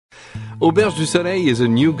Auberge Du Soleil is a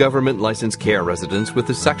new government-licensed care residence with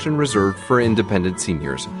a section reserved for independent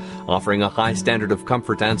seniors. Offering a high standard of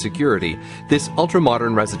comfort and security, this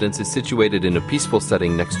ultra-modern residence is situated in a peaceful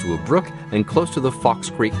setting next to a brook and close to the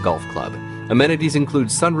Fox Creek Golf Club. Amenities include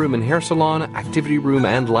sunroom and hair salon, activity room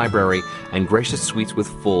and library, and gracious suites with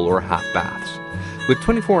full or half baths. With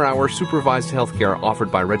 24-hour supervised healthcare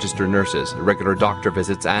offered by registered nurses, regular doctor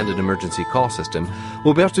visits, and an emergency call system,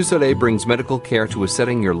 Auberge Du Soleil brings medical care to a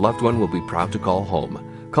setting your loved one will be proud to call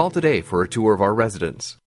home. Call today for a tour of our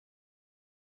residence.